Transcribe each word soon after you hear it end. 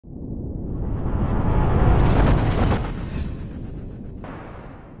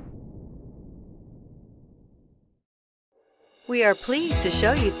We are pleased to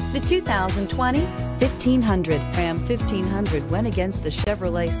show you the 2020 1500. Ram 1500 went against the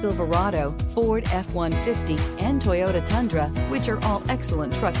Chevrolet Silverado, Ford F-150, and Toyota Tundra, which are all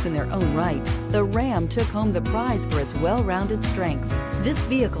excellent trucks in their own right. The Ram took home the prize for its well-rounded strengths. This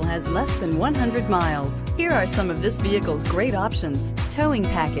vehicle has less than 100 miles. Here are some of this vehicle's great options: towing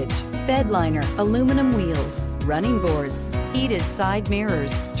package, bed liner, aluminum wheels, running boards, heated side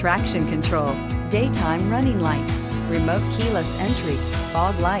mirrors, traction control, daytime running lights, remote keyless entry,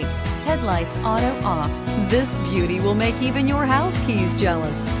 fog lights, headlights auto off. This beauty will make even your house keys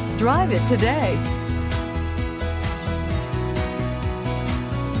jealous. Drive it today.